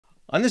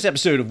On this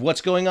episode of What's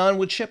Going On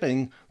with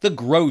Shipping, the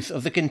growth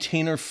of the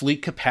container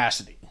fleet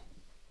capacity.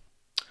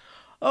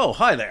 Oh,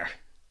 hi there.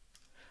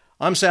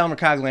 I'm Sal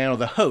Mercogliano,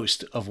 the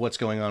host of What's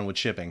Going On with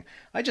Shipping.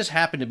 I just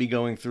happened to be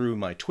going through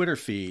my Twitter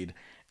feed,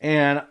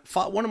 and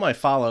one of my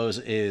follows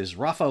is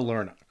Rafa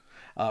Lerna.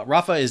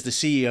 Rafa is the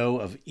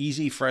CEO of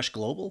Easy Fresh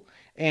Global,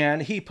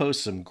 and he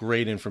posts some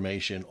great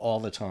information all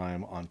the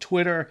time on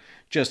Twitter,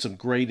 just some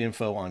great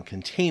info on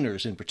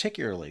containers in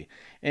particularly.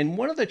 And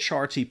one of the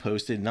charts he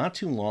posted not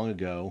too long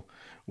ago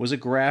was a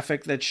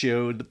graphic that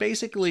showed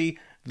basically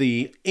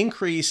the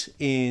increase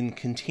in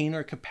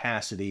container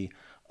capacity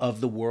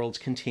of the world's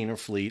container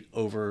fleet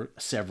over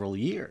several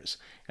years.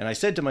 And I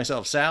said to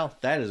myself, Sal,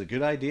 that is a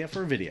good idea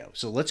for a video.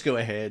 So let's go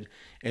ahead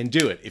and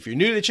do it. If you're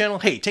new to the channel,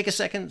 hey, take a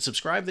second,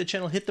 subscribe to the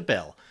channel, hit the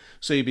bell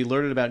so you'll be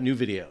alerted about new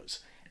videos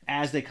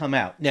as they come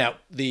out. Now,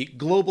 the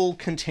global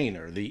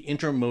container, the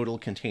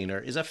intermodal container,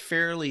 is a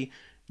fairly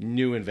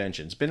new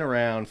invention. It's been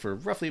around for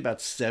roughly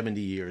about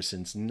 70 years,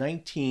 since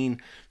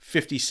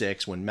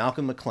 1956, when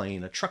Malcolm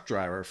McLean, a truck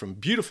driver from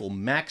beautiful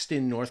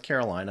Maxton, North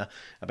Carolina,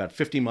 about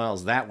 50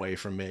 miles that way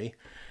from me,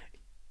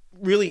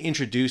 really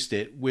introduced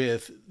it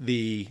with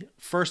the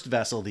first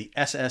vessel, the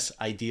SS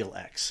Ideal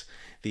X.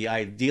 The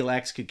Ideal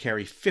X could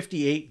carry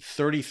 58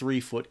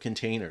 33-foot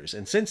containers,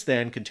 and since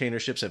then, container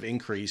ships have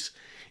increased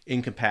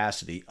in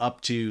capacity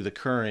up to the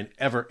current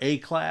Ever A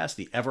class,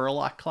 the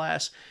Everlock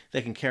class,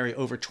 that can carry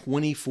over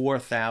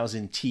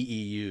 24,000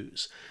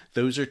 TEUs.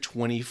 Those are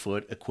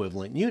 20-foot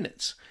equivalent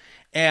units.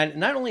 And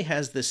not only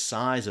has the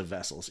size of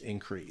vessels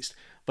increased,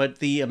 but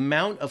the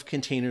amount of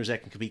containers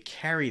that can be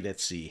carried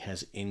at sea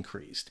has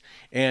increased.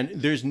 And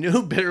there's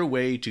no better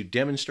way to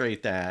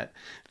demonstrate that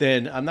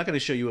than, I'm not going to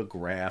show you a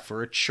graph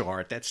or a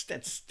chart.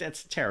 That's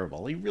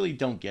terrible. You really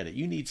don't get it.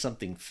 You need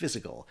something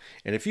physical.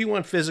 And if you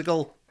want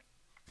physical,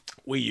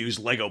 we use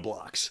Lego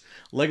blocks.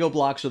 Lego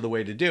blocks are the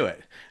way to do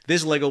it.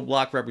 This Lego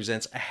block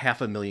represents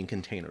 500,000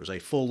 containers. A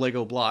full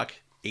Lego block,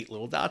 8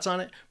 little dots on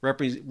it,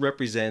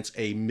 represents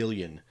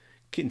 1,000,000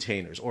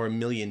 containers, or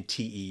 1,000,000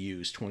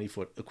 TEUs,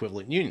 20-foot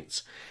equivalent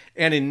units.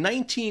 And in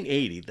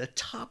 1980, the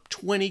top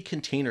 20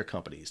 container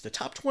companies, the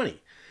top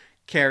 20,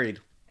 carried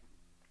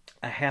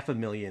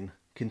 500,000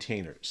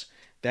 containers.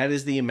 That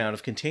is the amount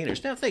of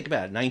containers. Now think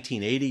about it.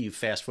 1980, you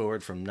fast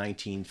forward from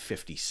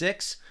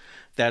 1956.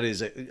 That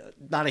is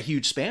not a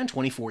huge span,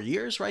 24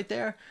 years right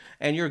there.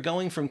 And you're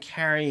going from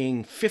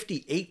carrying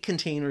 58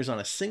 containers on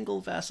a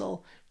single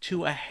vessel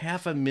to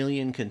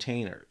 500,000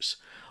 containers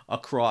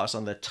across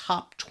on the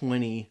top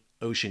 20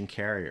 ocean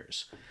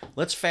carriers.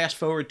 Let's fast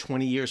forward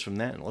 20 years from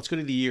then. Let's go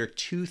to the year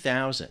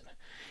 2000.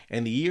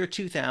 In the year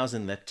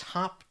 2000, the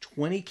top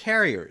 20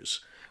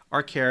 carriers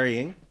are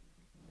carrying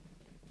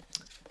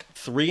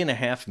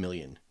 3.5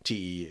 million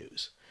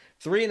TEUs.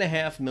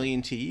 3.5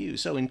 million TEUs.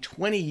 So in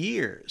 20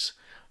 years,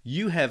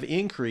 you have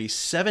increased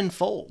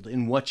sevenfold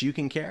in what you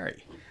can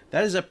carry.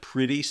 That is a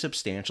pretty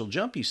substantial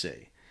jump, you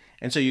see.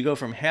 And so you go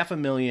from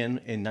 500,000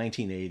 in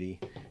 1980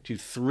 to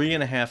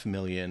 3.5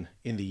 million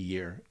in the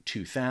year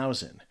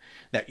 2000.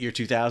 That year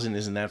 2000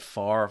 isn't that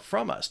far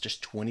from us,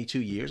 just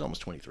 22 years,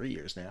 almost 23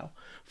 years now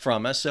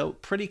from us, so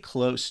pretty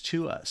close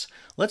to us.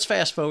 Let's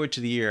fast forward to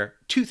the year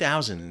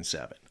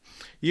 2007.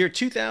 Year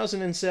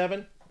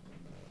 2007,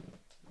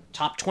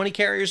 top 20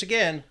 carriers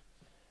again.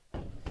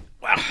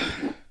 Wow.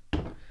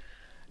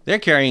 They're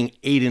carrying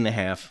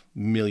 8.5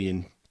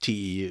 million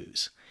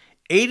TEUs.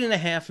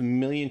 8.5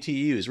 million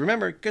TEUs.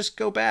 Remember, just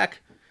go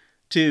back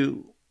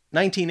to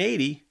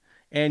 1980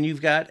 and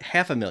you've got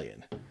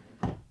 500,000.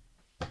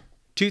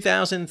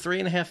 2000,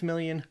 3.5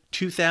 million.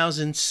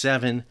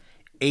 2007,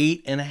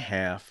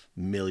 8.5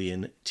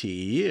 million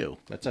TEU.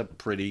 That's a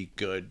pretty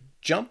good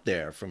jump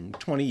there from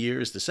 20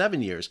 years to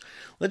 7 years.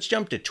 Let's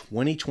jump to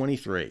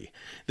 2023.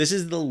 This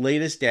is the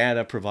latest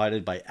data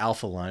provided by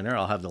Alphaliner.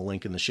 I'll have the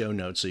link in the show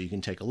notes so you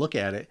can take a look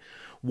at it.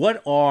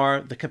 What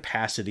are the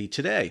capacity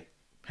today?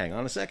 Hang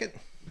on a second.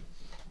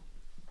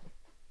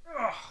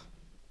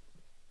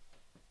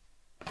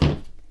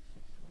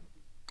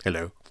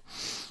 Hello.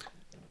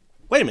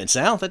 Wait a minute,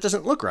 Sal. That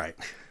doesn't look right.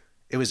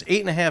 It was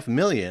 8.5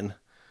 million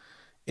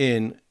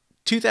in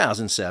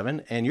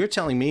 2007, and you're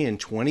telling me in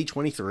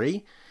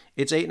 2023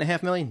 it's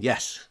 8.5 million?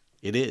 Yes,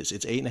 it is.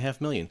 It's 8.5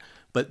 million.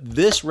 But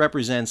this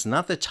represents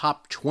not the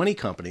top 20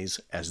 companies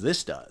as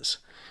this does.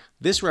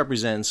 This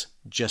represents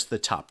just the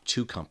top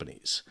 2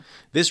 companies.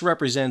 This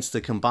represents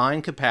the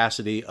combined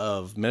capacity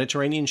of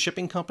Mediterranean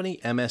Shipping Company,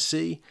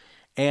 MSC,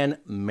 and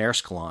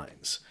Maersk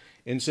Lines.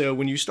 And so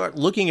when you start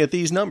looking at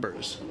these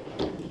numbers,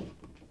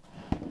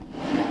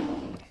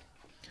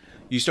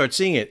 you start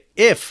seeing it.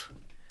 If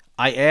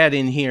I add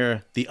in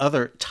here the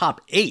other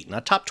top 8,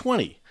 not top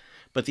 20,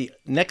 but the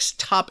next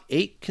top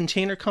 8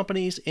 container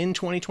companies in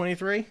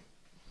 2023.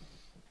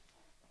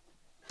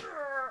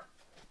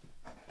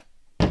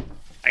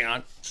 Hang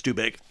on, it's too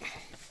big.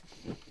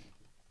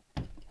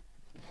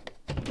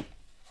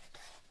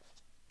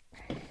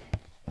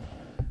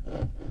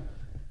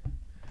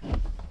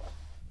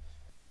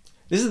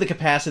 This is the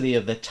capacity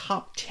of the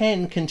top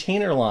 10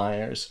 container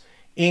liners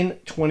In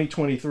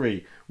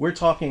 2023, we're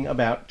talking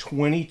about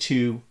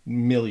 22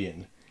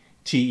 million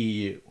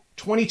TEU.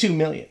 22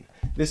 million.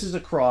 This is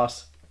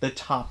across the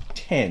top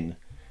 10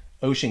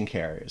 ocean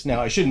carriers.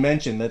 Now, I should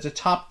mention that the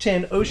top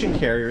 10 ocean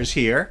carriers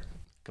here,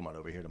 come on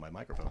over here to my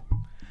microphone.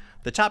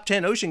 The top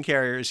 10 ocean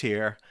carriers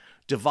here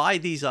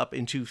divide these up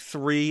into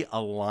 3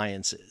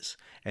 alliances,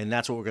 and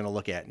that's what we're going to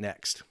look at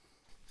next.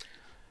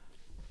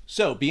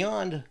 So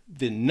beyond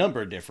the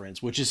number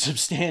difference, which is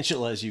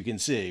substantial as you can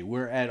see,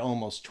 we're at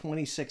almost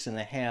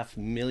 26.5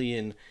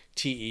 million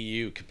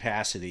TEU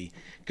capacity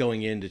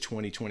going into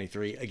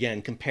 2023.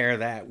 Again, compare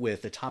that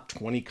with the top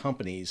 20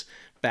 companies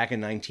back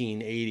in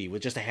 1980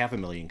 with just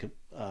 500,000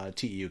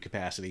 TEU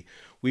capacity.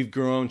 We've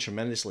grown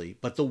tremendously,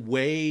 but the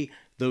way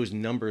those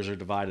numbers are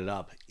divided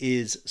up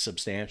is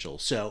substantial.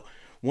 So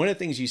one of the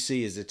things you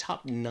see is the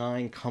top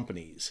 9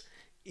 companies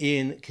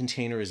in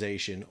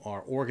containerization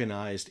are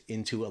organized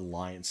into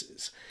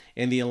alliances,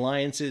 and the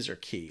alliances are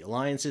key.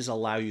 Alliances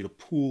allow you to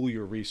pool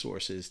your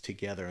resources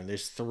together, and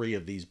there's 3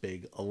 of these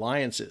big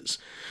alliances.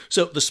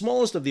 So the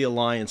smallest of the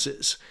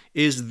alliances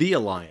is the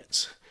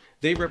Alliance.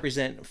 They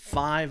represent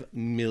 5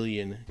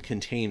 million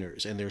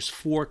containers, and there's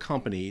 4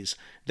 companies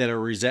that are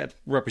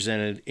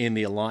represented in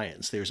the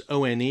alliance. There's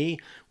ONE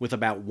with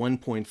about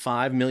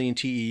 1.5 million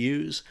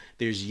TEUs.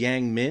 There's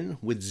Yang Min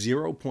with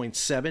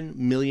 0.7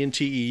 million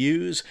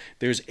TEUs.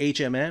 There's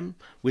HMM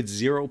with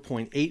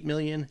 0.8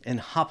 million, and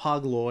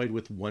Hapag-Lloyd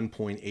with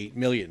 1.8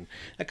 million.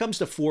 That comes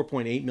to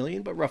 4.8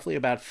 million, but roughly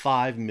about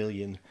 5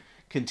 million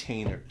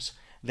containers.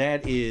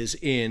 That is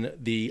in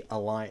the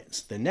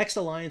alliance. The next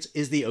alliance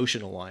is the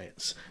Ocean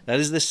Alliance. That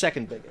is the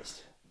second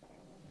biggest.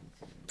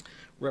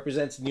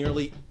 Represents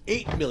nearly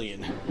 8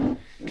 million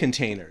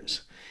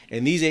containers.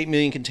 And these 8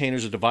 million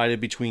containers are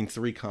divided between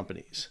 3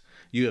 companies.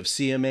 You have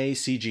CMA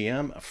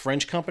CGM, a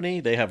French company.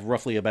 They have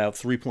roughly about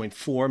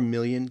 3.4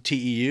 million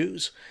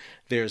TEUs.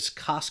 There's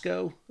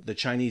COSCO, the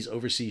Chinese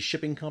Overseas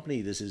Shipping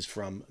Company. This is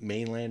from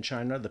mainland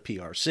China, the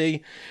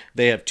PRC.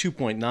 They have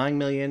 2.9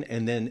 million.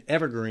 And then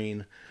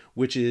Evergreen,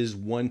 which is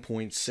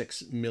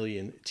 1.6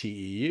 million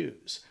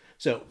TEUs.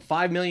 So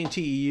 5 million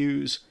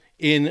TEUs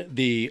in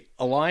the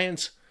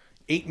alliance,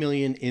 8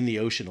 million in the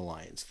Ocean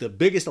Alliance. The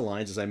biggest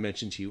alliance, as I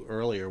mentioned to you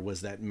earlier,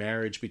 was that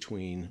marriage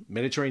between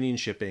Mediterranean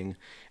Shipping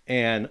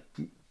and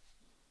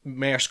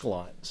Maersk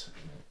Lines.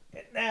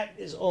 And that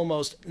is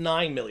almost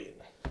 9 million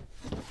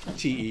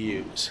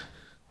TEUs.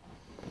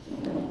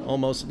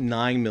 Almost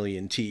 9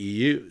 million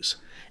TEUs.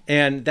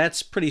 And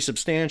that's pretty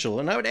substantial.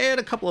 And I would add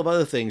a couple of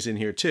other things in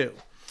here too.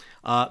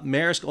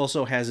 Maersk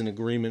also has an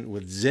agreement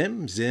with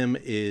ZIM. ZIM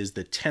is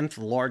the 10th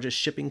largest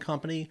shipping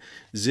company.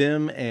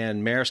 ZIM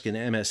and Maersk and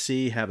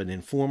MSC have an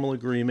informal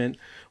agreement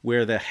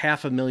where the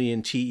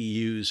 500,000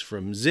 TEUs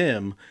from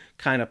ZIM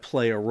kind of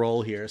play a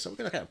role here. So we're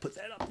going to kind of put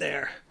that up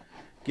there,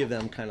 give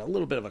them kind of a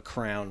little bit of a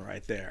crown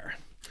right there.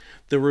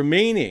 The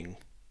remaining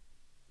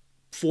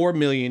 4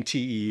 million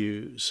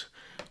TEUs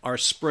are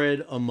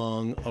spread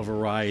among a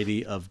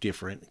variety of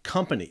different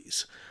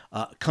companies.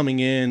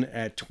 Coming in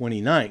at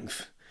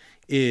 29th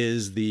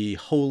is the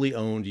wholly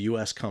owned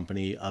U.S.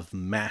 company of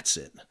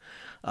Matson.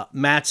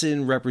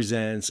 Matson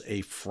represents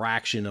a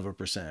fraction of a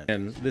percent,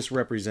 and this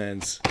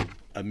represents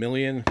 1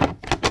 million.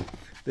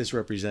 This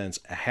represents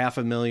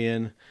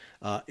 500,000.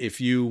 If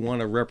you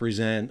want to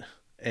represent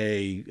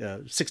a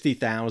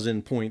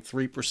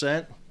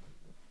 60,000.3%,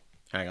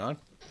 hang on.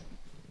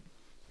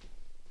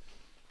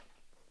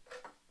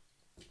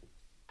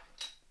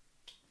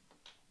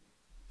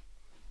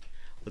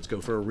 Let's go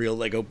for a real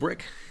Lego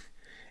brick.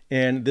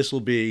 And this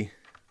will be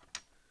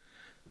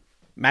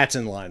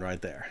Matson line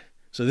right there.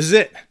 So this is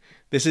it.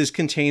 This is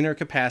container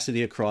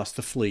capacity across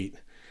the fleet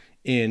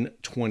in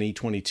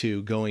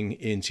 2022 going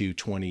into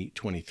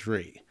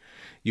 2023.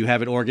 You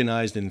have it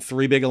organized in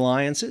 3 big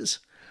alliances.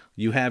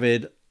 You have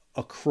it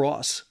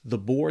across the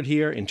board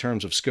here in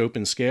terms of scope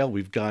and scale.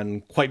 We've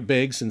gotten quite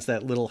big since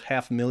that little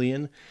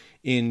 500,000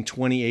 in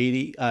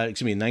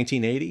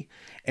 1980,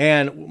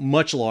 and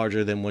much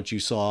larger than what you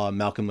saw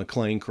Malcolm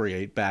McLean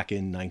create back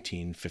in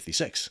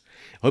 1956.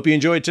 Hope you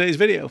enjoyed today's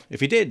video.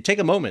 If you did, take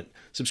a moment,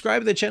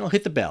 subscribe to the channel,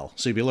 hit the bell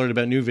so you'll be alerted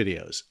about new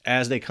videos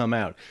as they come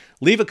out.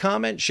 Leave a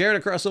comment, share it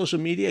across social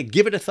media,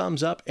 give it a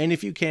thumbs up, and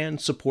if you can,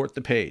 support the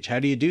page. How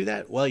do you do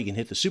that? Well, you can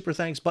hit the super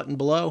thanks button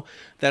below.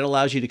 That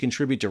allows you to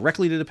contribute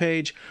directly to the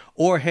page,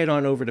 or head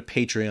on over to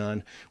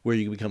Patreon, where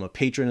you can become a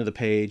patron of the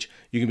page.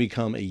 You can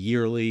become a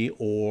yearly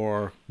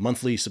or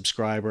monthly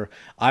subscriber.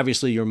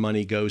 Obviously, your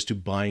money goes to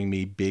buying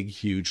me big,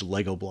 huge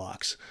Lego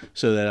blocks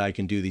so that I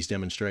can do these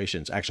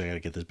demonstrations. Actually, I got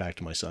to get this back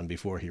to my son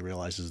before he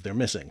realizes they're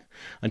missing.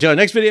 Until our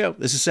next video,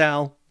 this is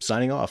Sal,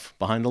 signing off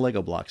behind the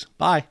Lego blocks.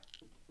 Bye.